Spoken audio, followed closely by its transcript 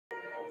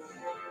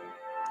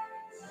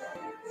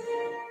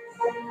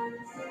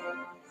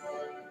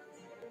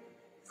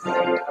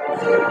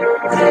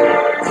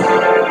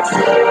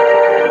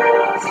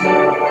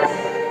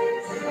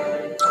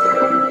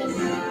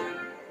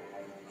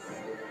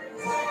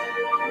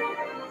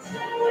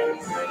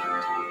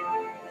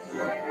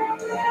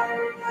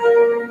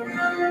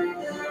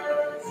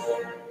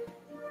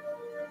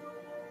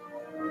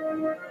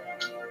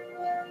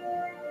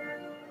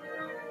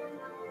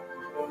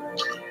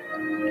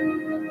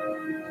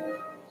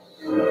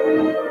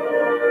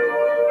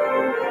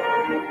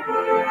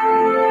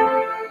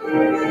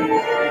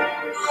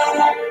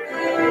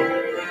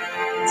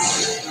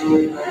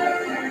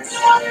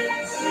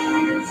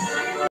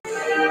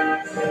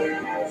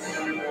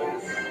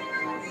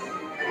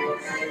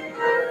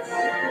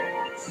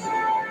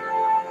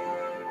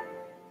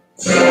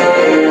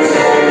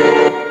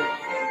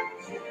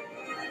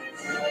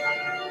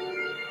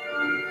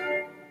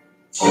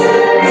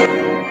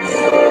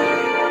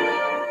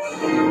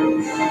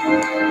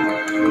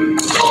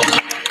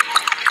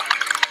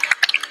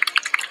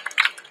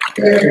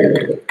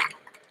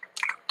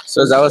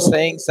So as I was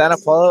saying, Santa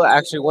Paula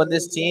actually won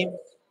this team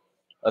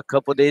a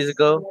couple days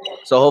ago.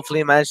 So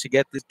hopefully managed to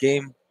get this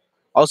game,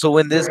 also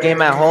win this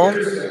game at home.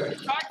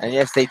 And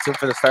yeah, stay tuned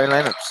for the starting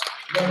lineups.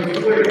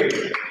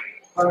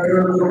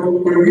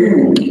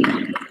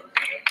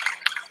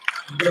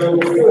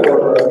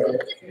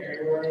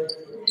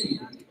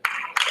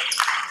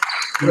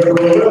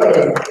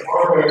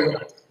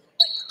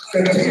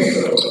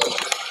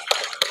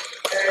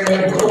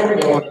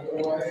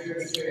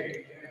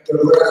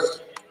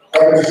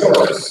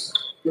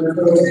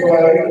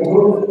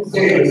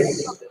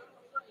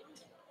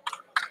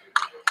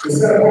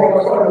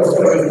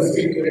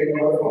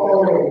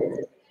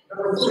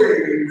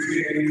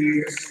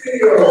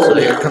 So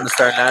here comes the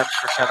starting lineups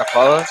for Santa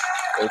Paula.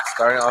 It's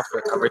starting off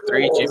with number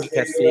 3, Jimmy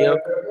Castillo.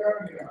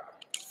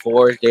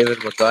 4, David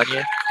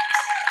Magana.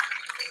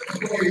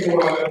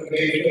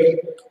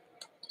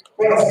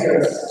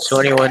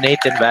 21,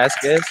 Nathan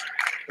Vasquez.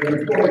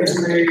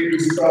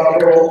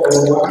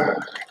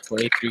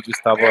 23,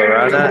 Gustavo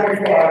Arana.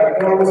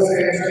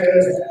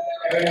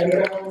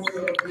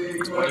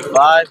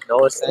 25,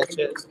 Noah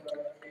Sanchez.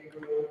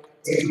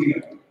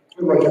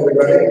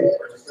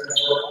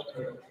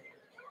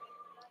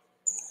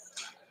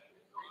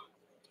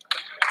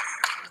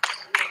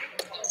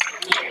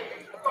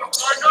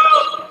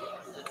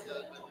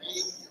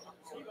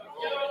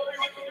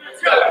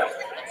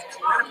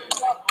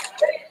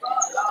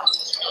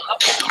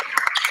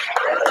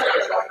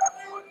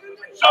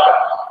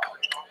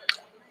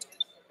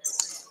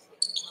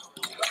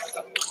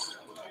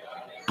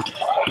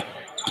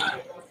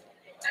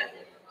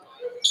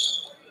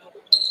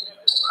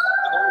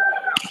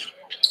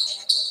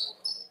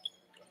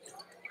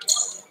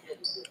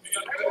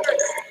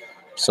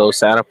 So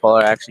Santa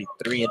Paula are actually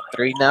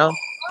 3-3 now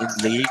in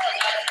the league,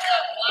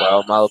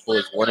 while Malibu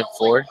is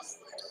 1-4.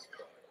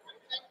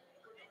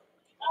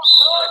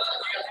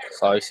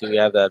 So obviously we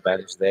have the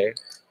advantage there.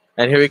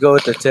 And here we go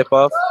with the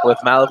tip-off with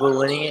Malibu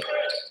winning it.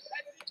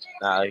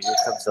 Now here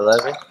comes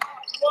 11.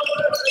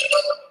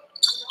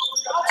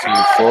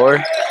 2, 4.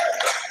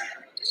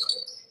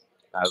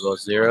 Now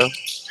goes 0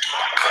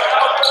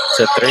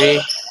 to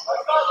 3.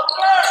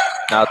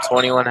 Now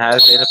 21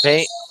 has it in the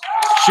paint.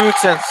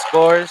 Shoots and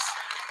scores.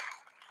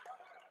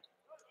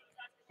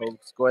 He'll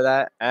score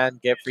that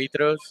and get free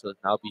throws. So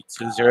now be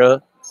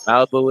 2-0.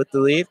 Malibu with the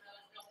lead.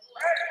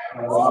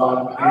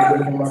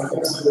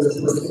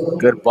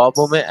 Good ball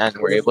movement, and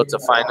we're able to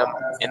find him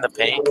in the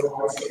paint.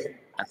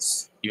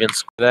 That's even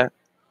score that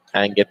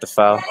and get the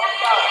foul.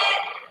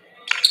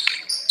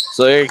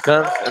 So here he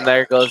comes, and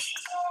there goes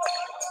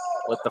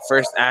with the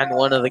first and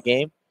one of the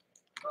game.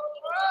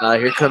 Now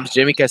here comes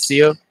Jimmy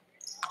Castillo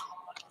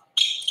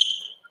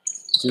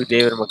to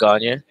David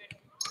Magana.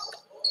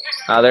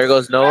 Now there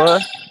goes Noah.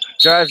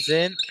 Drives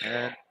in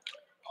and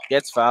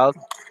gets fouled.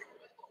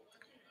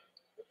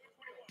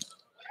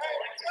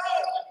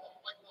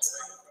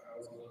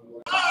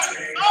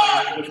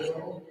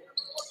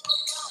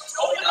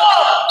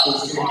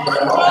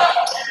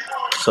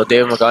 So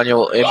David Magana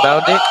will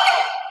inbound it.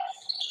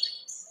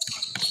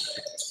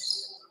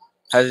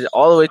 Has it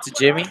all the way to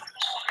Jimmy.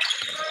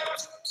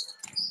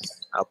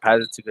 I'll pass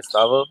it to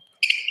Gustavo.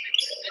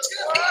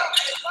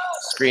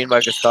 Screen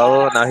by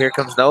Gustavo. Now here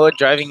comes Noah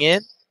driving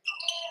in.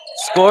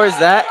 Scores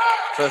that.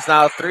 So it's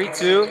now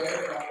 3-2.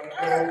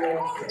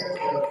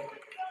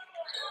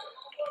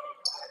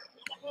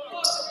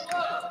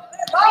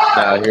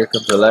 Now here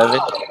comes 11.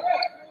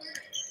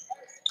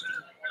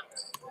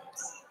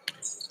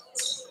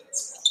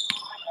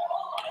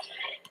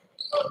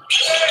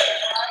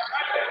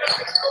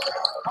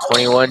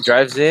 (21)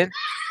 drives in.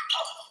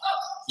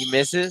 He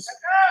misses,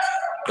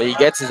 but he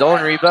gets his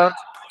own rebound.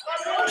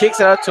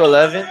 Kicks it out to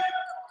 11.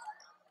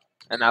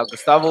 And now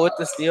Gustavo with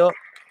the steal.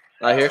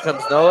 Now here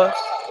comes Noah.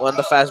 Won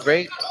the fast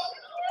break.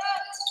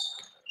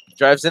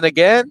 Drives in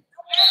again.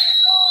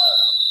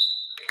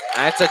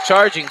 And it's a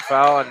charging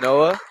foul on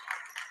Noah.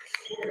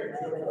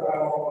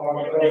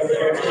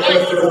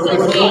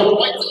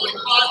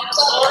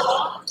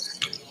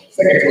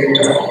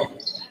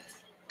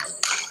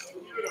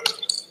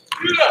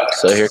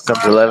 So here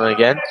comes 11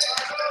 again.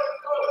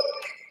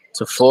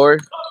 To 4.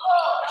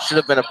 Should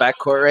have been a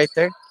backcourt right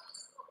there.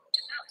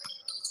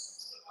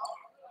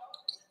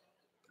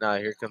 Now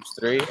here comes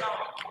 3.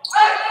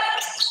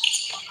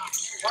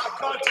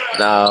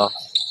 Now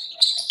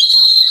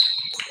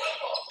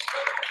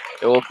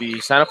it will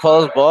be Santa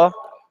Paula's ball.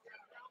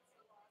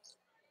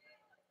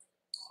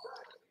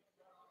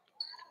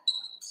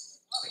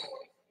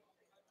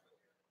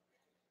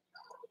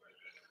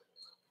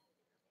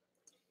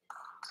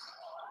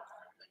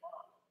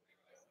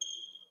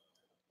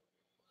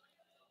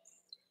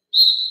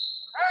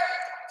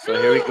 So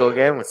here we go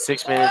again with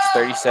 6 minutes,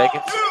 30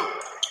 seconds.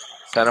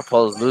 Santa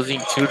Paula's losing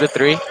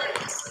 2-3.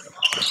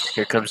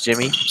 Here comes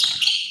Jimmy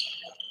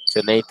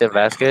to Nathan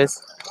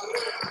Vasquez.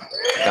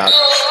 Now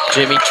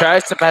Jimmy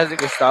tries to pass to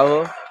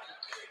Gustavo.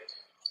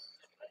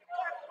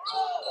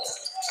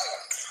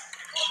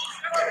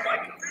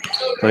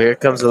 So here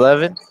comes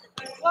 11.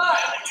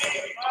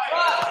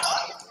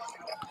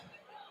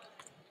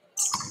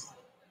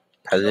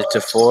 Pass it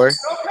to 4.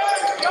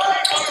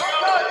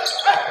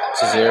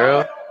 To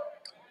 0.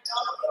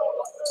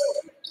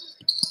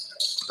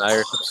 Now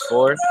here comes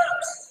 4.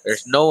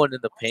 There's no one in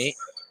the paint.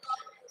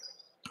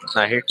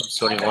 Now here comes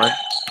 21.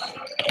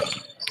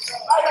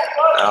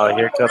 Now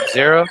here comes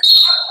 0.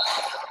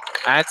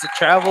 And it's a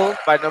travel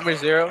by number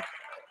 0.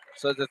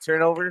 So it's a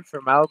turnover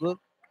for Malibu.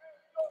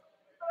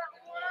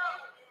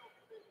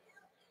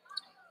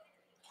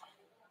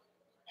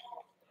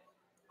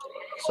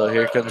 So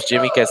here comes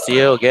Jimmy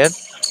Castillo again.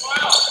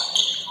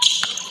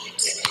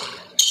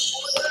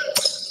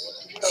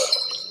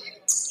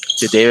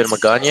 To David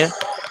Magana.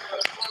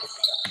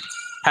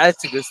 Pass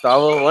to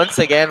Gustavo. Once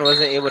again,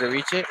 wasn't able to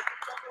reach it.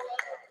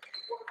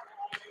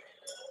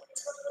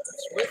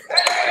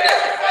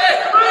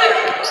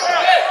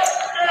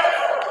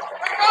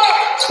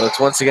 So it's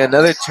once again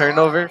another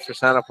turnover for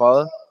Santa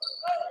Paula.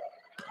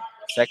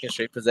 Second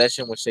straight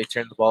possession, which they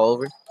turned the ball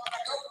over.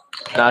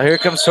 Now here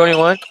comes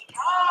 21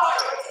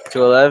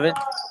 to 11.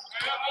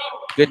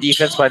 Good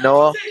defense by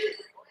Noah.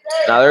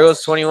 Now there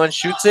goes 21,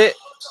 shoots it.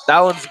 That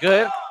one's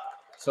good.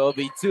 So it'll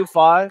be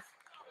 2-5.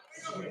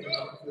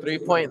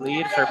 3-point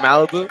lead for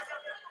Malibu.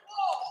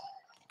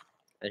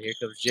 And here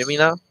comes Jimmy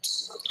now.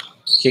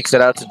 Kicks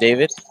it out to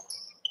David.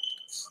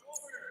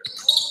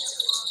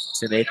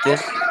 To Nathan.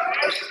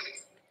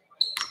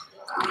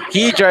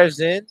 He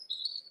drives in.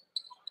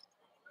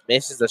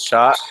 Misses the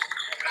shot.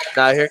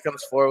 Now here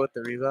comes 4 with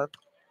the rebound.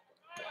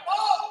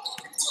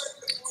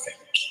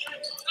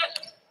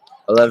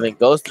 11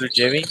 goes through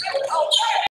Jimmy.